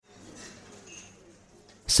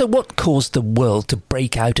So what caused the world to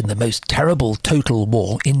break out in the most terrible total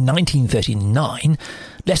war in 1939,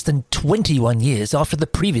 less than 21 years after the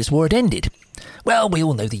previous war had ended? Well, we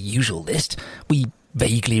all know the usual list. We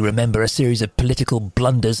vaguely remember a series of political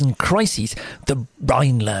blunders and crises. The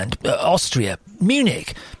Rhineland, Austria,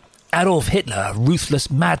 Munich. Adolf Hitler, a ruthless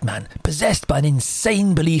madman, possessed by an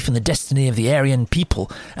insane belief in the destiny of the Aryan people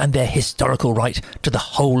and their historical right to the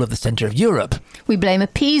whole of the centre of Europe. We blame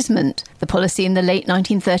appeasement, the policy in the late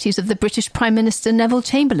 1930s of the British Prime Minister Neville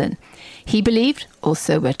Chamberlain. He believed, or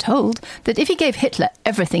so we're told, that if he gave Hitler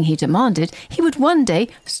everything he demanded, he would one day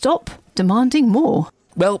stop demanding more.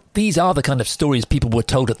 Well, these are the kind of stories people were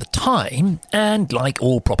told at the time, and like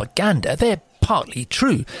all propaganda, they're partly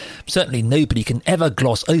true. Certainly nobody can ever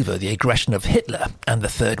gloss over the aggression of Hitler and the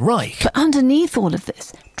Third Reich. But underneath all of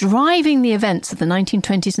this, driving the events of the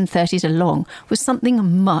 1920s and 30s along was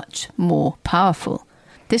something much more powerful.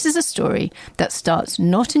 This is a story that starts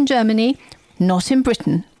not in Germany, not in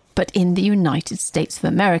Britain, but in the United States of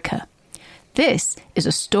America. This is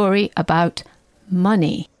a story about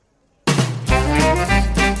money.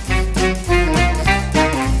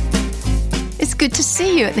 It's good to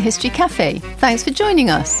see you at the History Cafe. Thanks for joining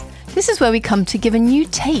us. This is where we come to give a new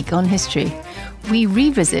take on history. We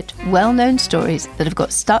revisit well-known stories that have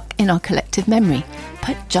got stuck in our collective memory,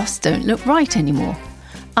 but just don't look right anymore.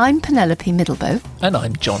 I'm Penelope Middlebow. And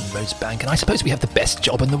I'm John Rosebank, and I suppose we have the best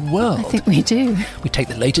job in the world. I think we do. We take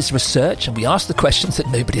the latest research and we ask the questions that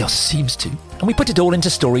nobody else seems to, and we put it all into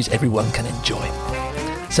stories everyone can enjoy.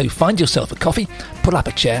 So find yourself a coffee, pull up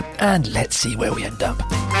a chair, and let's see where we end up.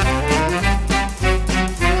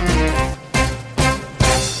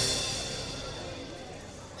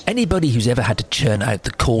 Anybody who's ever had to churn out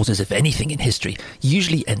the causes of anything in history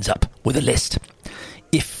usually ends up with a list.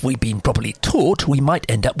 If we'd been properly taught, we might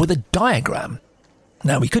end up with a diagram.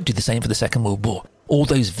 Now, we could do the same for the Second World War. All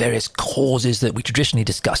those various causes that we traditionally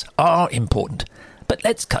discuss are important. But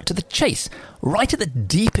let's cut to the chase. Right at the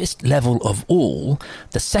deepest level of all,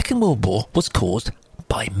 the Second World War was caused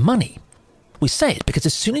by money. We say it because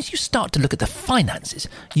as soon as you start to look at the finances,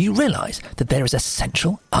 you realise that there is a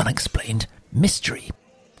central, unexplained mystery.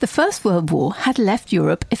 The First World War had left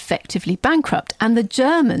Europe effectively bankrupt, and the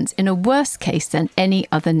Germans in a worse case than any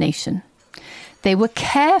other nation. They were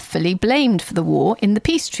carefully blamed for the war in the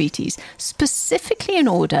peace treaties, specifically in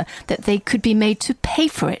order that they could be made to pay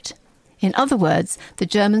for it. In other words, the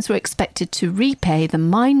Germans were expected to repay the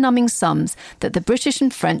mind-numbing sums that the British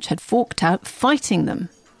and French had forked out fighting them.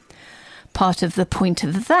 Part of the point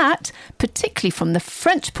of that, particularly from the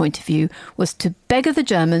French point of view, was to beggar the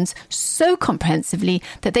Germans so comprehensively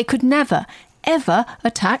that they could never, ever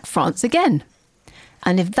attack France again.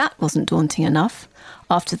 And if that wasn't daunting enough,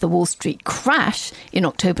 after the Wall Street crash in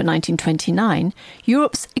October 1929,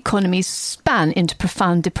 Europe's economies span into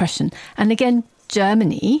profound depression, and again,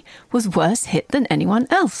 Germany was worse hit than anyone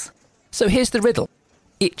else. So here's the riddle.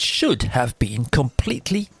 It should have been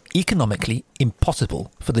completely economically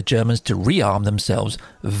impossible for the Germans to rearm themselves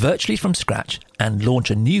virtually from scratch and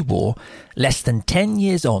launch a new war less than 10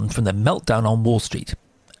 years on from the meltdown on Wall Street.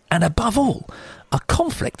 And above all, a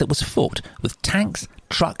conflict that was fought with tanks,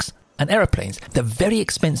 trucks and aeroplanes, the very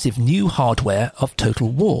expensive new hardware of total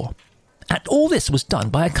war. And all this was done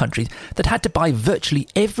by a country that had to buy virtually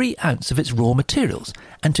every ounce of its raw materials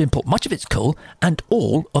and to import much of its coal and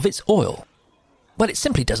all of its oil. Well, it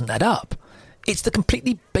simply doesn't add up. It's the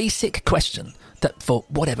completely basic question that, for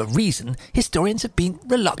whatever reason, historians have been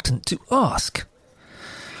reluctant to ask.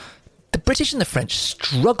 The British and the French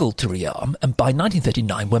struggled to rearm, and by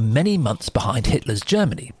 1939 were many months behind Hitler's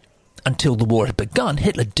Germany. Until the war had begun,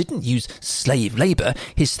 Hitler didn't use slave labour.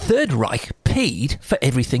 His Third Reich paid for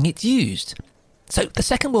everything it used. So the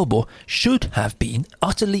Second World War should have been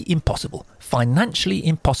utterly impossible, financially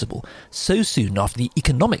impossible, so soon after the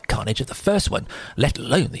economic carnage of the first one, let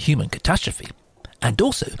alone the human catastrophe. And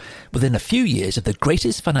also within a few years of the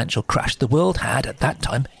greatest financial crash the world had at that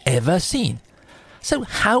time ever seen. So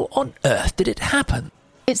how on earth did it happen?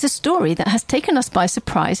 It's a story that has taken us by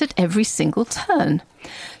surprise at every single turn.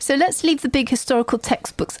 So let's leave the big historical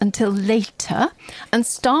textbooks until later and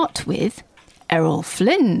start with Errol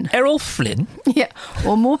Flynn. Errol Flynn? Yeah,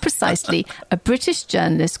 or more precisely, a British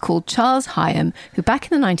journalist called Charles Hyam, who back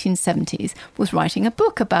in the 1970s was writing a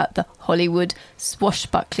book about the Hollywood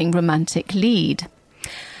swashbuckling romantic lead.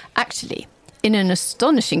 Actually, in an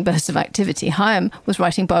astonishing burst of activity, Hyam was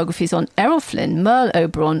writing biographies on Errol Flynn, Merle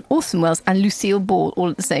Oberon, Orson Welles and Lucille Ball all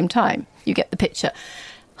at the same time. You get the picture.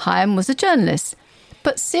 Hyam was a journalist,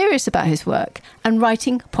 but serious about his work and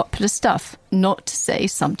writing popular stuff, not to say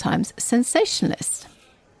sometimes sensationalist.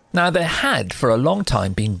 Now, there had for a long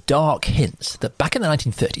time been dark hints that back in the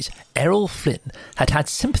 1930s, Errol Flynn had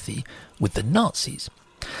sympathy with the Nazis.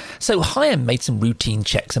 So Higham made some routine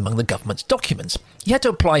checks among the government's documents. He had to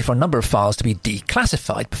apply for a number of files to be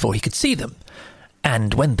declassified before he could see them.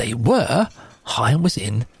 And when they were, Higham was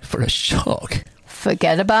in for a shock.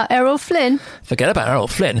 Forget about Errol Flynn. Forget about Errol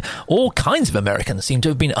Flynn. All kinds of Americans seem to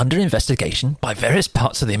have been under investigation by various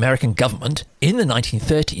parts of the American government in the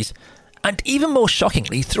 1930s, and even more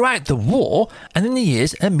shockingly, throughout the war and in the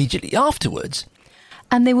years immediately afterwards.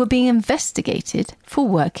 And they were being investigated for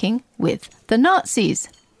working with the Nazis,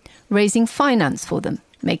 raising finance for them,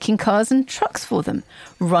 making cars and trucks for them,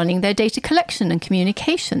 running their data collection and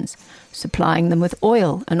communications, supplying them with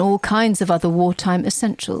oil and all kinds of other wartime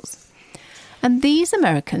essentials. And these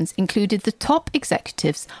Americans included the top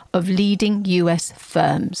executives of leading US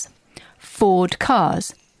firms. Ford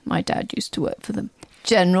Cars, my dad used to work for them.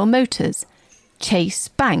 General Motors, Chase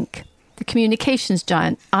Bank, the communications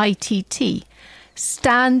giant ITT,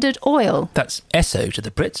 Standard Oil. That's SO to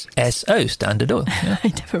the Brits. SO, Standard Oil. Yeah. I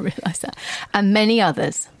never realised that. And many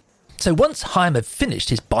others. So once Higham had finished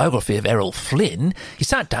his biography of Errol Flynn, he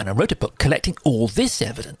sat down and wrote a book collecting all this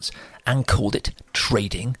evidence and called it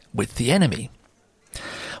Trading with the Enemy.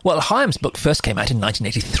 Well, Higham book first came out in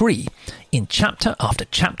 1983. In chapter after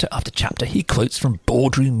chapter after chapter, he quotes from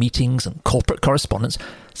boardroom meetings and corporate correspondence,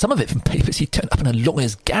 some of it from papers he turned up in a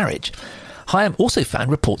lawyer's garage. Higham also found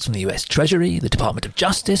reports from the US Treasury, the Department of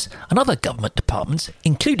Justice, and other government departments,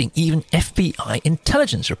 including even FBI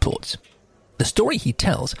intelligence reports. The story he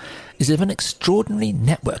tells is of an extraordinary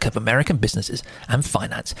network of American businesses and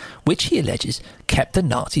finance, which he alleges kept the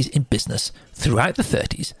Nazis in business throughout the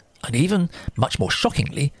 30s, and even, much more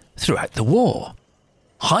shockingly, throughout the war.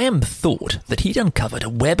 Higham thought that he'd uncovered a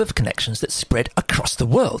web of connections that spread across the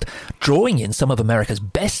world, drawing in some of America's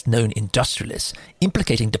best-known industrialists,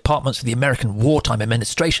 implicating departments of the American wartime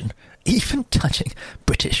administration, even touching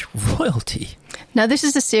British royalty. Now, this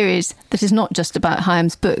is a series that is not just about Higham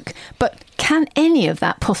book, but can any of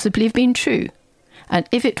that possibly have been true? And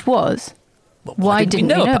if it was, well, why didn't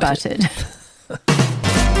we know about it?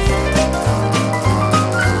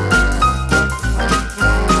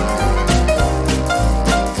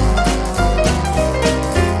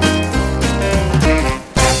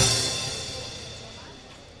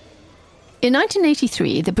 In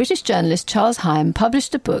 1983, the British journalist Charles Higham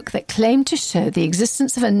published a book that claimed to show the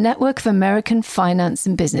existence of a network of American finance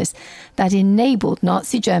and business that enabled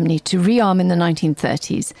Nazi Germany to rearm in the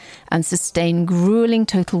 1930s and sustain grueling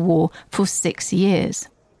total war for 6 years.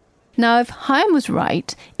 Now, if Higham was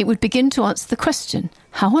right, it would begin to answer the question,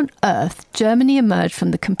 how on earth Germany emerged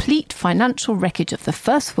from the complete financial wreckage of the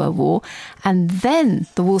First World War and then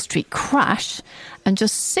the Wall Street crash, and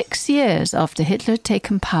just 6 years after Hitler had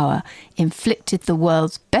taken power, inflicted the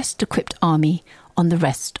world's best-equipped army on the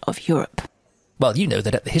rest of Europe. Well, you know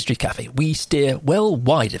that at the History Cafe, we steer well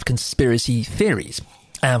wide of conspiracy theories.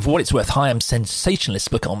 And for what it's worth, Higham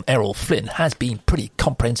sensationalist book on Errol Flynn has been pretty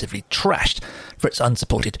comprehensively trashed for its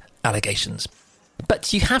unsupported allegations.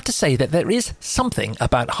 But you have to say that there is something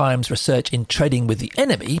about Higham research in Trading with the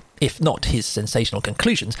Enemy, if not his sensational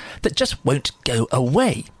conclusions, that just won't go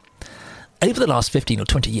away. Over the last 15 or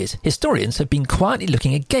 20 years, historians have been quietly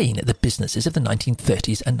looking again at the businesses of the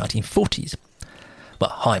 1930s and 1940s. Well,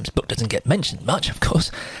 Higham book doesn't get mentioned much, of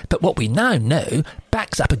course, but what we now know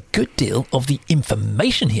backs up a good deal of the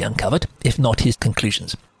information he uncovered, if not his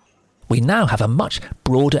conclusions. We now have a much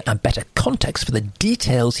broader and better context for the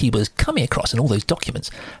details he was coming across in all those documents.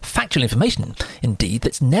 Factual information, indeed,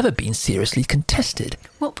 that's never been seriously contested.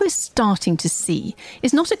 What we're starting to see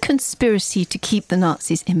is not a conspiracy to keep the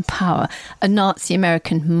Nazis in power, a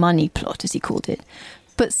Nazi-American money plot, as he called it,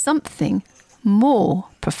 but something more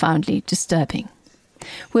profoundly disturbing.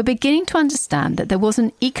 We're beginning to understand that there was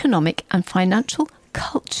an economic and financial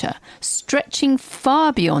culture stretching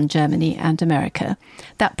far beyond Germany and America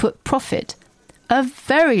that put profit a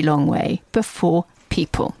very long way before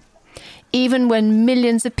people, even when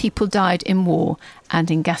millions of people died in war and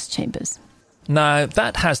in gas chambers. Now,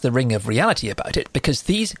 that has the ring of reality about it because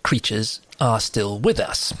these creatures are still with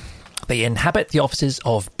us. They inhabit the offices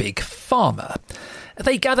of Big Pharma.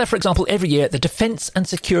 They gather, for example, every year at the Defence and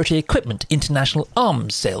Security Equipment International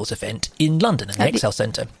Arms Sales event in London in the Excel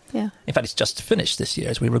Centre. Yeah. In fact, it's just finished this year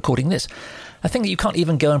as we're recording this. A thing that you can't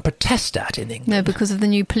even go and protest at in England. No, because of the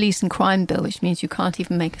new police and crime bill, which means you can't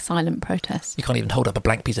even make a silent protest. You can't even hold up a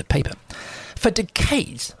blank piece of paper. For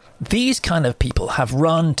decades, these kind of people have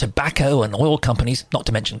run tobacco and oil companies, not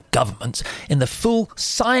to mention governments, in the full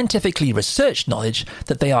scientifically researched knowledge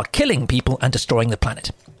that they are killing people and destroying the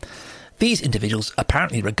planet. These individuals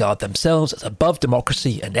apparently regard themselves as above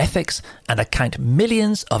democracy and ethics and account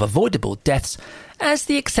millions of avoidable deaths as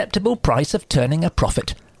the acceptable price of turning a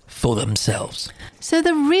profit for themselves. So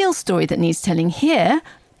the real story that needs telling here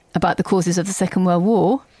about the causes of the Second World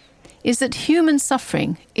War is that human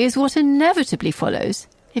suffering is what inevitably follows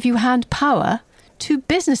if you hand power to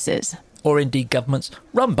businesses. Or indeed governments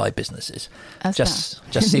run by businesses. Just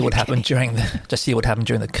see what happened during the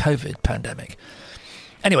COVID pandemic.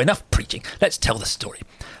 Anyway, enough preaching. Let's tell the story.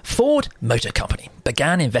 Ford Motor Company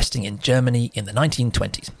began investing in Germany in the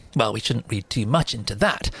 1920s. Well, we shouldn't read too much into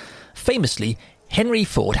that. Famously, Henry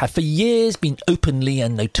Ford had for years been openly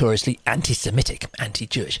and notoriously anti-Semitic,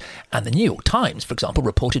 anti-Jewish, and the New York Times, for example,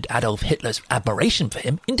 reported Adolf Hitler's admiration for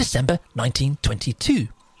him in December 1922.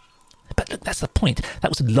 But look, that's the point.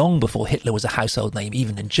 That was long before Hitler was a household name,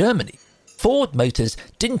 even in Germany. Ford Motors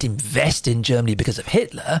didn't invest in Germany because of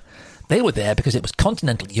Hitler. They were there because it was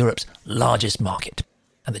continental Europe's largest market,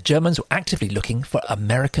 and the Germans were actively looking for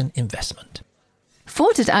American investment.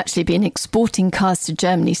 Ford had actually been exporting cars to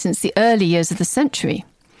Germany since the early years of the century.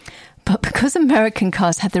 But because American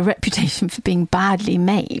cars had the reputation for being badly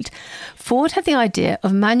made, Ford had the idea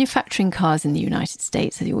of manufacturing cars in the United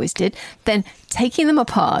States, as he always did, then taking them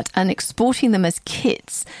apart and exporting them as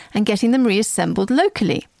kits and getting them reassembled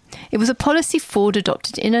locally. It was a policy Ford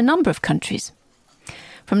adopted in a number of countries.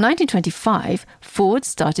 From 1925, Ford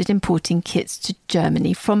started importing kits to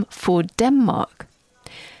Germany from Ford Denmark.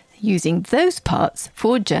 Using those parts,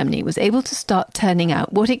 Ford Germany was able to start turning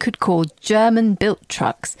out what it could call German-built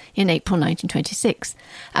trucks in April 1926,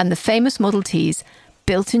 and the famous Model Ts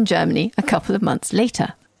built in Germany a couple of months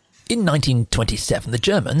later. In 1927, the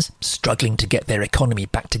Germans, struggling to get their economy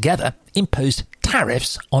back together, imposed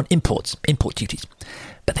tariffs on import duties.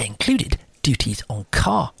 But they included duties on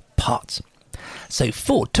car parts. So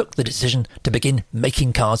Ford took the decision to begin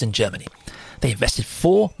making cars in Germany. They invested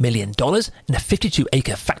 $4 million in a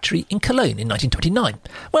 52-acre factory in Cologne in 1929.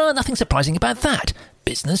 Well, nothing surprising about that.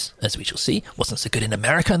 Business, as we shall see, wasn't so good in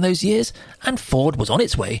America in those years, and Ford was on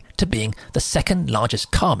its way to being the second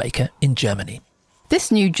largest car maker in Germany.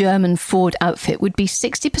 This new German Ford outfit would be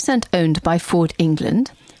 60% owned by Ford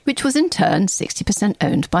England, which was in turn 60%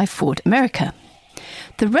 owned by Ford America.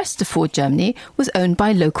 The rest of Ford Germany was owned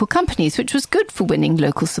by local companies, which was good for winning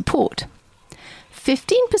local support.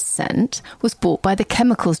 15% was bought by the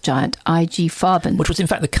chemicals giant IG Farben, which was in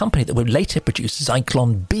fact the company that would later produce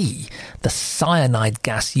Zyklon B, the cyanide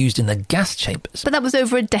gas used in the gas chambers. But that was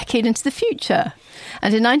over a decade into the future.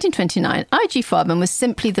 And in 1929, IG Farben was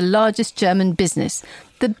simply the largest German business,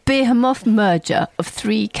 the behemoth merger of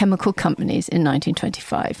three chemical companies in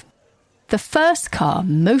 1925. The first car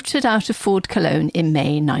motored out of Ford Cologne in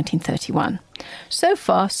May 1931. So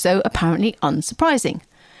far, so apparently unsurprising.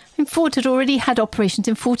 Ford had already had operations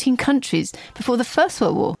in 14 countries before the First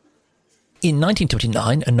World War. In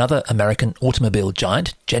 1929, another American automobile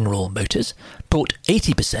giant, General Motors, bought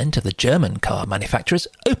 80% of the German car manufacturers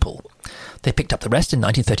Opel. They picked up the rest in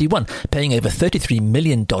 1931, paying over $33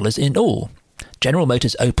 million in all. General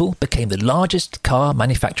Motors Opel became the largest car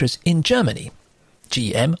manufacturers in Germany.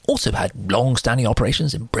 GM also had long-standing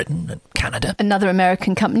operations in Britain and Canada. Another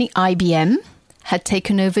American company, IBM, had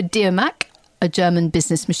taken over Diamac, a German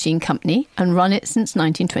business machine company, and run it since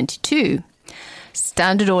 1922.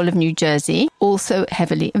 Standard Oil of New Jersey also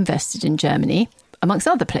heavily invested in Germany, amongst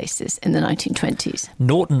other places in the 1920s.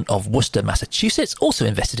 Norton of Worcester, Massachusetts, also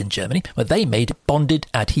invested in Germany, where they made bonded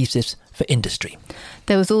adhesives for industry.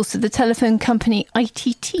 There was also the telephone company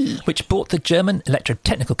ITT, which bought the German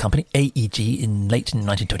electrotechnical company AEG in late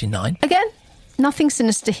 1929. Again, nothing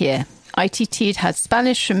sinister here. ITT had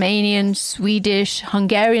Spanish, Romanian, Swedish,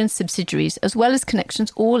 Hungarian subsidiaries, as well as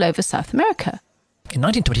connections all over South America. In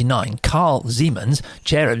 1929, Carl Siemens,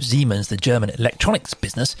 chair of Siemens, the German electronics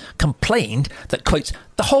business, complained that, quote,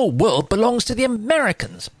 the whole world belongs to the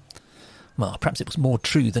Americans. Well, perhaps it was more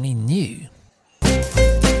true than he knew.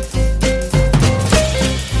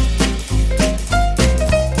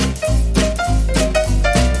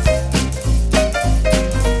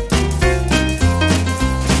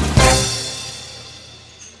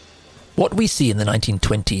 What we see in the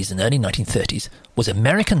 1920s and early 1930s was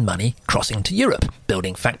American money crossing to Europe,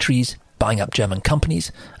 building factories, buying up German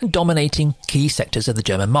companies, and dominating key sectors of the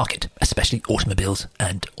German market, especially automobiles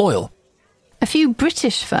and oil. A few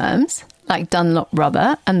British firms, like Dunlop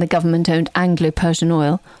Rubber and the government-owned Anglo-Persian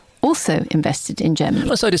Oil, also invested in Germany.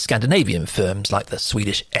 Well, so did Scandinavian firms like the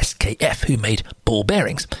Swedish SKF, who made ball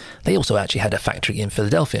bearings. They also actually had a factory in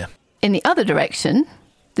Philadelphia. In the other direction,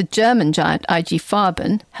 The German giant IG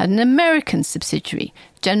Farben had an American subsidiary,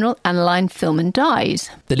 General Aniline Film and Dyes.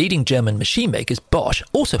 The leading German machine makers, Bosch,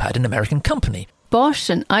 also had an American company. Bosch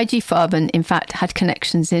and IG Farben, in fact, had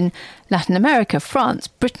connections in Latin America, France,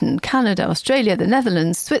 Britain, Canada, Australia, the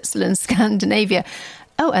Netherlands, Switzerland, Scandinavia,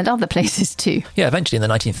 and other places too. Yeah, eventually in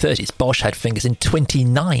the 1930s, Bosch had fingers in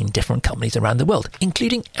 29 different companies around the world,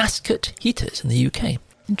 including Ascot Heaters in the UK.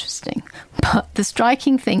 Interesting. But the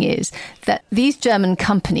striking thing is that these German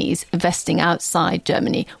companies investing outside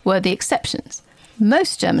Germany were the exceptions.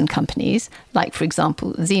 Most German companies, like, for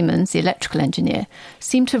example, Siemens, the electrical engineer,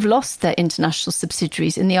 seem to have lost their international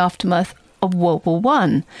subsidiaries in the aftermath of World War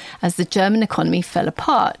I, as the German economy fell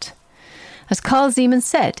apart. As Carl Siemens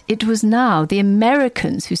said, it was now the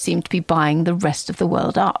Americans who seemed to be buying the rest of the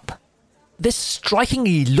world up. This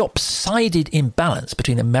strikingly lopsided imbalance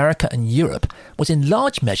between America and Europe was in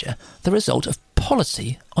large measure the result of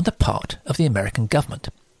policy on the part of the American government.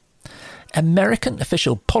 American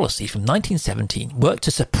official policy from 1917 worked to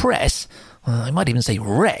suppress, I might even say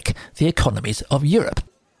wreck, the economies of Europe.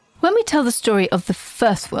 When we tell the story of the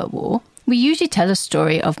First World War, we usually tell a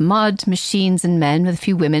story of mud, machines and men with a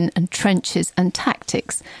few women and trenches and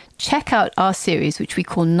tactics. Check out our series, which we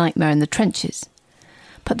call Nightmare in the Trenches.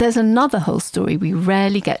 But there's another whole story we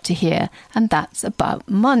rarely get to hear, and that's about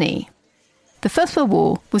money. The First World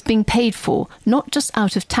War was being paid for not just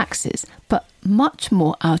out of taxes, but much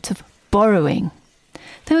more out of borrowing.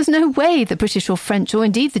 There was no way the British or French or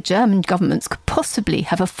indeed the German governments could possibly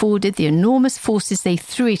have afforded the enormous forces they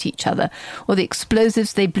threw at each other or the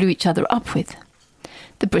explosives they blew each other up with.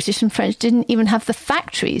 The British and French didn't even have the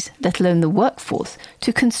factories, let alone the workforce,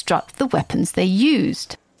 to construct the weapons they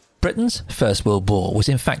used. Britain's First World War was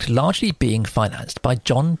in fact largely being financed by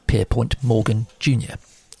John Pierpont Morgan Jr.,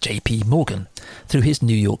 J.P. Morgan, through his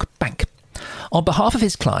New York bank. On behalf of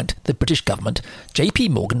his client, the British government, J.P.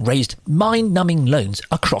 Morgan raised mind-numbing loans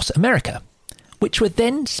across America, which were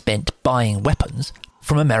then spent buying weapons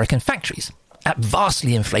from American factories at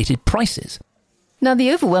vastly inflated prices. Now,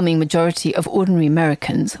 the overwhelming majority of ordinary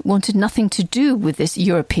Americans wanted nothing to do with this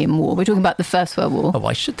European war. We're talking about the First World War. Oh,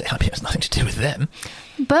 why should they? I mean, it has nothing to do with them.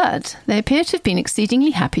 But they appear to have been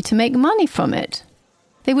exceedingly happy to make money from it.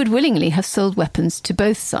 They would willingly have sold weapons to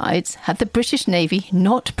both sides had the British Navy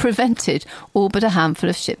not prevented all but a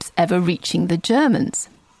handful of ships ever reaching the Germans.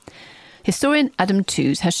 Historian Adam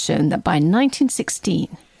Tooze has shown that by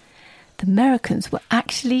 1916, the Americans were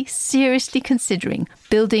actually seriously considering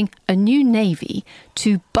building a new navy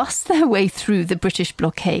to bust their way through the British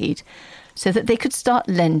blockade so that they could start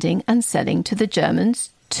lending and selling to the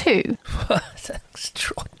Germans too. That's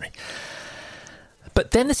extraordinary.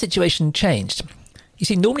 But then the situation changed. You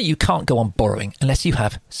see, normally you can't go on borrowing unless you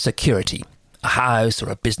have security, a house or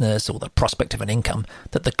a business or the prospect of an income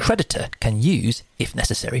that the creditor can use, if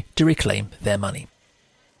necessary, to reclaim their money.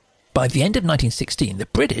 By the end of 1916, the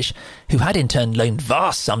British, who had in turn loaned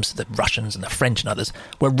vast sums to the Russians and the French and others,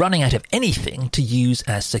 were running out of anything to use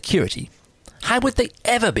as security. How would they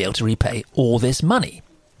ever be able to repay all this money?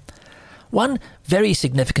 One very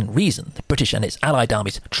significant reason the British and its allied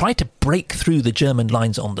armies tried to break through the German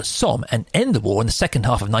lines on the Somme and end the war in the second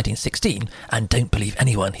half of 1916, and don't believe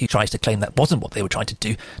anyone who tries to claim that wasn't what they were trying to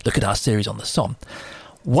do, look at our series on the Somme.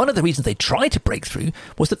 One of the reasons they tried to break through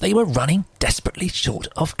was that they were running desperately short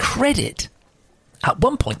of credit. At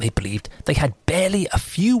one point they believed they had barely a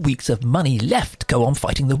few weeks of money left to go on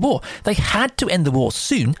fighting the war. They had to end the war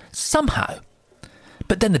soon, somehow.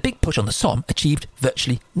 But then the big push on the Somme achieved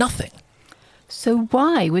virtually nothing. So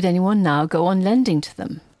why would anyone now go on lending to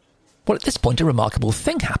them? Well, at this point, a remarkable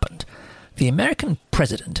thing happened. The American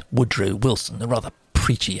president, Woodrow Wilson, a rather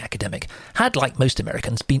preachy academic, had, like most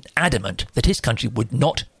Americans, been adamant that his country would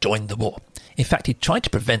not join the war. In fact, he tried to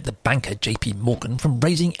prevent the banker J.P. Morgan from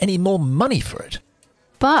raising any more money for it.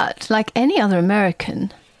 But, like any other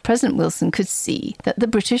American, President Wilson could see that the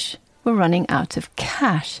British were running out of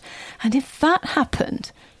cash. And if that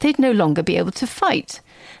happened, they'd no longer be able to fight.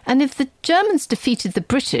 And if the Germans defeated the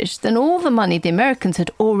British, then all the money the Americans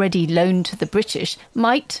had already loaned to the British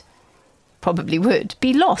probably would,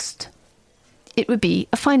 be lost. It would be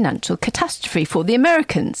a financial catastrophe for the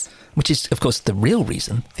Americans. Which is, of course, the real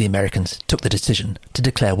reason the Americans took the decision to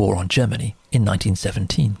declare war on Germany in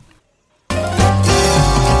 1917.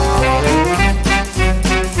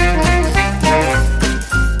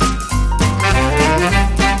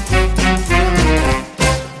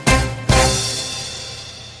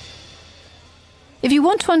 If you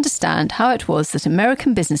want to understand how it was that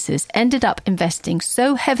American businesses ended up investing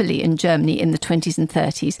so heavily in Germany in the 20s and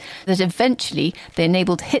 30s that eventually they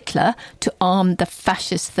enabled Hitler to arm the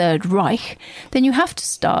fascist Third Reich, then you have to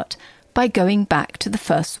start by going back to the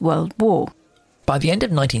First World War. By the end of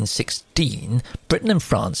 1916, Britain and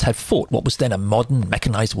France had fought what was then a modern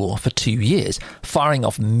mechanised war for 2 years, firing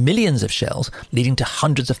off millions of shells, leading to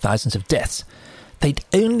hundreds of thousands of deaths. They'd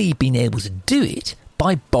only been able to do it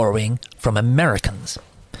by borrowing from Americans.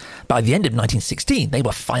 By the end of 1916, they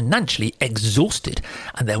were financially exhausted,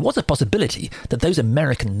 and there was a possibility that those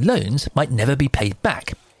American loans might never be paid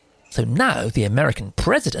back. So now the American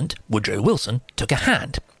president, Woodrow Wilson, took a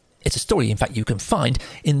hand. It's a story, in fact, you can find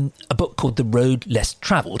in a book called The Road Less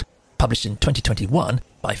Travelled, published in 2021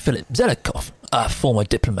 by Philip Zelikow, a former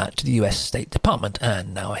diplomat to the US State Department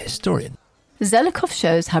and now a historian. Zelikow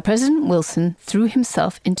shows how President Wilson threw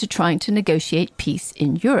himself into trying to negotiate peace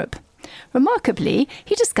in Europe. Remarkably,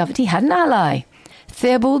 he discovered he had an ally,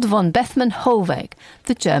 Theobald von Bethmann-Hollweg,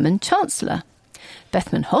 the German Chancellor.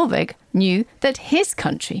 Bethmann-Hollweg knew that his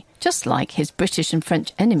country, just like his British and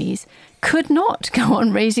French enemies, could not go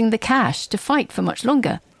on raising the cash to fight for much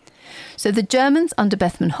longer. So the Germans under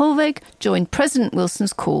Bethmann-Hollweg joined President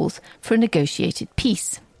Wilson's calls for a negotiated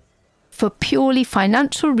peace. For purely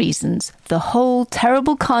financial reasons, the whole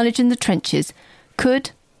terrible carnage in the trenches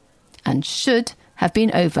could and should have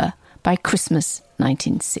been over by Christmas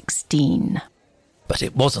 1916. But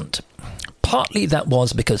it wasn't. Partly that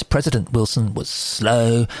was because President Wilson was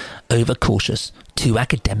slow, overcautious, too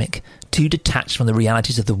academic, too detached from the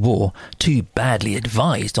realities of the war, too badly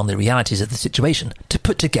advised on the realities of the situation to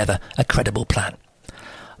put together a credible plan.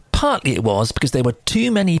 Partly it was because there were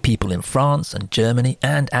too many people in France and Germany,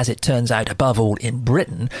 and as it turns out, above all in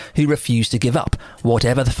Britain, who refused to give up,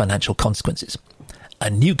 whatever the financial consequences. A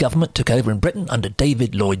new government took over in Britain under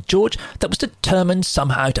David Lloyd George that was determined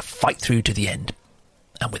somehow to fight through to the end.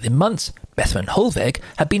 And within months, Bethmann-Hollweg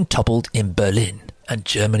had been toppled in Berlin, and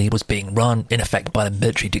Germany was being run, in effect, by a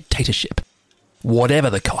military dictatorship. Whatever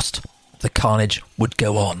the cost, the carnage would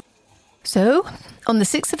go on. So, on the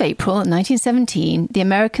 6th of April 1917, the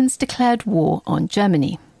Americans declared war on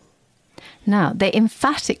Germany. Now, they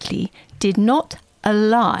emphatically did not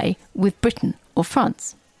ally with Britain or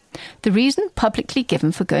France. The reason publicly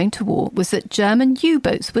given for going to war was that German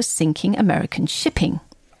U-boats were sinking American shipping.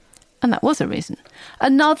 And that was a reason.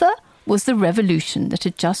 Another was the revolution that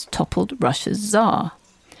had just toppled Russia's Tsar.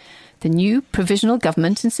 The new provisional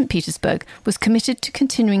government in St. Petersburg was committed to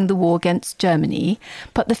continuing the war against Germany,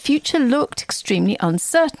 but the future looked extremely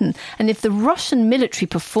uncertain, and if the Russian military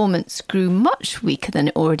performance grew much weaker than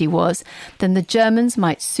it already was, then the Germans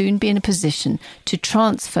might soon be in a position to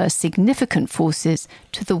transfer significant forces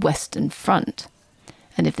to the Western Front.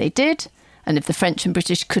 And if they did, and if the French and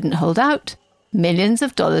British couldn't hold out, millions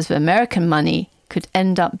of dollars of American money could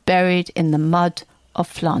end up buried in the mud of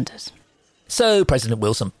Flanders. So President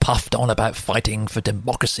Wilson puffed on about fighting for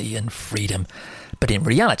democracy and freedom. But in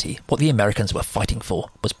reality, what the Americans were fighting for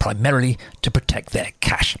was primarily to protect their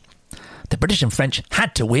cash. The British and French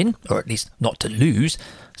had to win, or at least not to lose,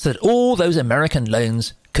 so that all those American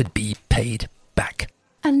loans could be paid back.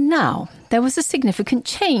 And now there was a significant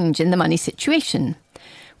change in the money situation.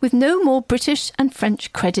 With no more British and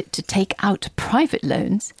French credit to take out private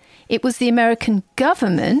loans, it was the American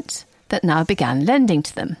government that now began lending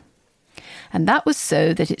to them. And that was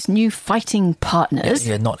so that its new fighting partners...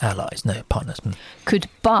 Yeah, not allies, no, partners. ...could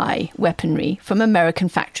buy weaponry from American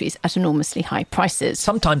factories at enormously high prices.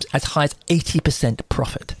 Sometimes as high as 80%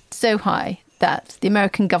 profit. So high that the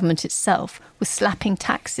American government itself was slapping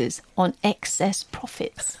taxes on excess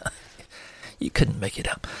profits. You couldn't make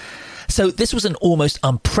it up. So this was an almost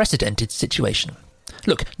unprecedented situation.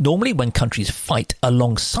 Look, normally when countries fight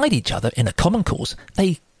alongside each other in a common cause,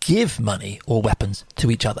 they give money or weapons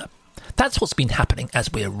to each other. That's what's been happening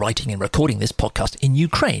as we're writing and recording this podcast in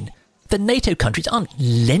Ukraine. The NATO countries aren't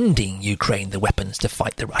lending Ukraine the weapons to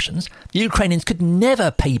fight the Russians. The Ukrainians could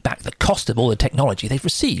never pay back the cost of all the technology they've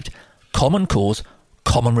received. Common cause,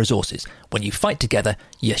 common resources. When you fight together,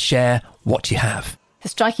 you share what you have. The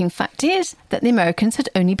striking fact is that the Americans had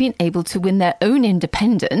only been able to win their own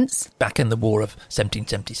independence back in the War of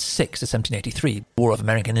 1776 to 1783, War of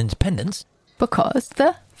American Independence, because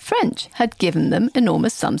the French had given them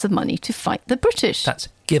enormous sums of money to fight the British. That's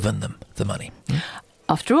given them the money.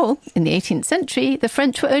 After all, in the 18th century, the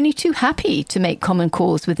French were only too happy to make common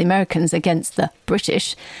cause with the Americans against the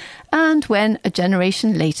British. And when, a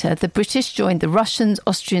generation later, the British joined the Russians,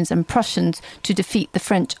 Austrians and Prussians to defeat the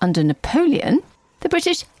French under Napoleon, the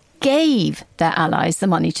British gave their allies the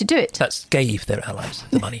money to do it. That's gave their allies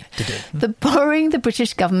the money to do it. The borrowing the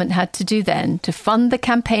British government had to do then to fund the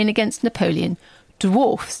campaign against Napoleon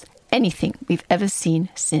dwarfs anything we've ever seen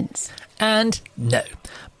since. And no,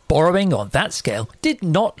 borrowing on that scale did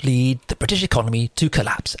not lead the British economy to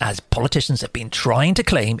collapse, as politicians have been trying to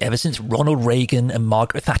claim ever since Ronald Reagan and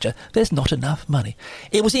Margaret Thatcher. There's not enough money.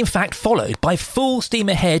 It was in fact followed by full steam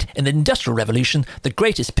ahead in the Industrial Revolution, the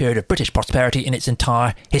greatest period of British prosperity in its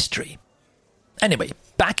entire history. Anyway,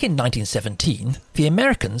 back in 1917, the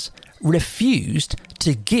Americans refused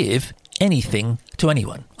to give anything to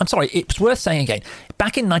anyone. I'm sorry, it's worth saying again.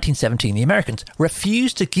 Back in 1917, the Americans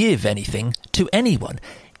refused to give anything to anyone,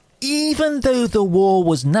 even though the war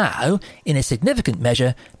was now, in a significant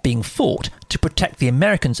measure, being fought to protect the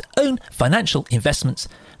Americans' own financial investments.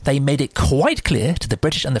 They made it quite clear to the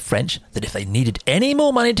British and the French that if they needed any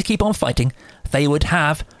more money to keep on fighting, they would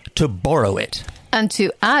have to borrow it. And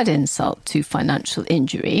to add insult to financial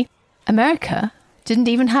injury, America didn't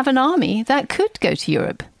even have an army that could go to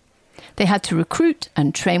Europe. They had to recruit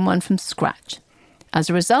and train one from scratch. As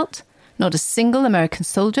a result, not a single American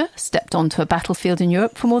soldier stepped onto a battlefield in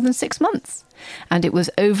Europe for more than 6 months. And it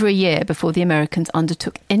was over a year before the Americans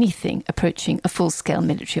undertook anything approaching a full-scale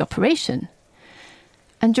military operation.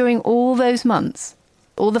 And during all those months,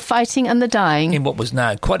 all the fighting and the dying... in what was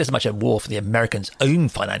now quite as much a war for the Americans' own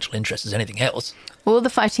financial interests as anything else. All the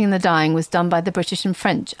fighting and the dying was done by the British and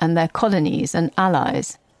French and their colonies and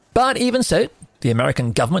allies. But even so, the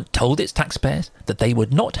American government told its taxpayers that they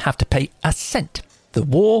would not have to pay a cent. The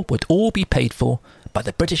war would all be paid for by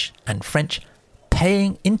the British and French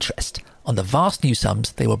paying interest on the vast new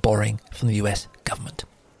sums they were borrowing from the US government.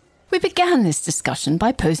 We began this discussion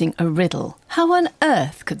by posing a riddle. How on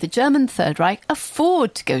earth could the German Third Reich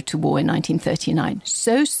afford to go to war in 1939,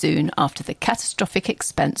 so soon after the catastrophic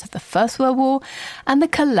expense of the First World War and the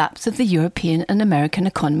collapse of the European and American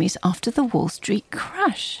economies after the Wall Street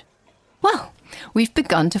crash? Well, we've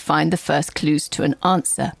begun to find the first clues to an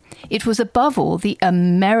answer. It was above all the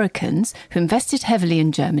Americans who invested heavily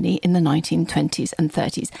in Germany in the 1920s and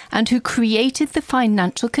 30s and who created the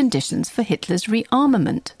financial conditions for Hitler's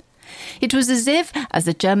rearmament. It was as if, as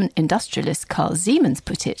the German industrialist Carl Siemens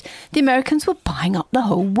put it, the Americans were buying up the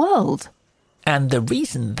whole world. And the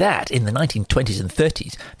reason that in the 1920s and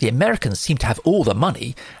 30s the Americans seemed to have all the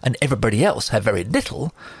money and everybody else had very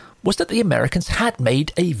little was that the Americans had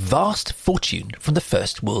made a vast fortune from the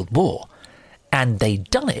First World War. And they'd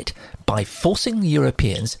done it by forcing the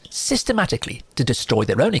Europeans systematically to destroy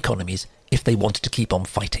their own economies if they wanted to keep on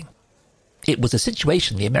fighting. It was a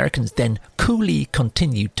situation the Americans then coolly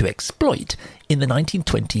continued to exploit in the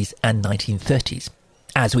 1920s and 1930s,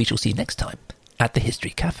 as we shall see next time at the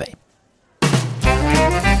History Cafe.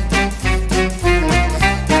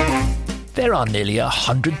 There are nearly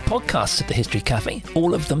 100 podcasts at the History Cafe,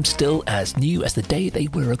 all of them still as new as the day they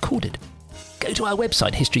were recorded. Go to our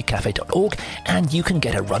website, historycafe.org, and you can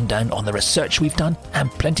get a rundown on the research we've done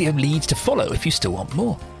and plenty of leads to follow if you still want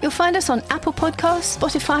more. You'll find us on Apple Podcasts,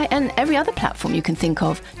 Spotify, and every other platform you can think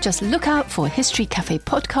of. Just look out for History Cafe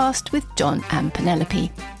Podcast with John and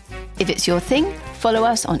Penelope. If it's your thing, follow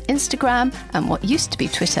us on Instagram and what used to be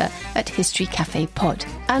Twitter at History Cafe Pod.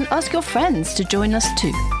 And ask your friends to join us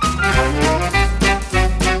too.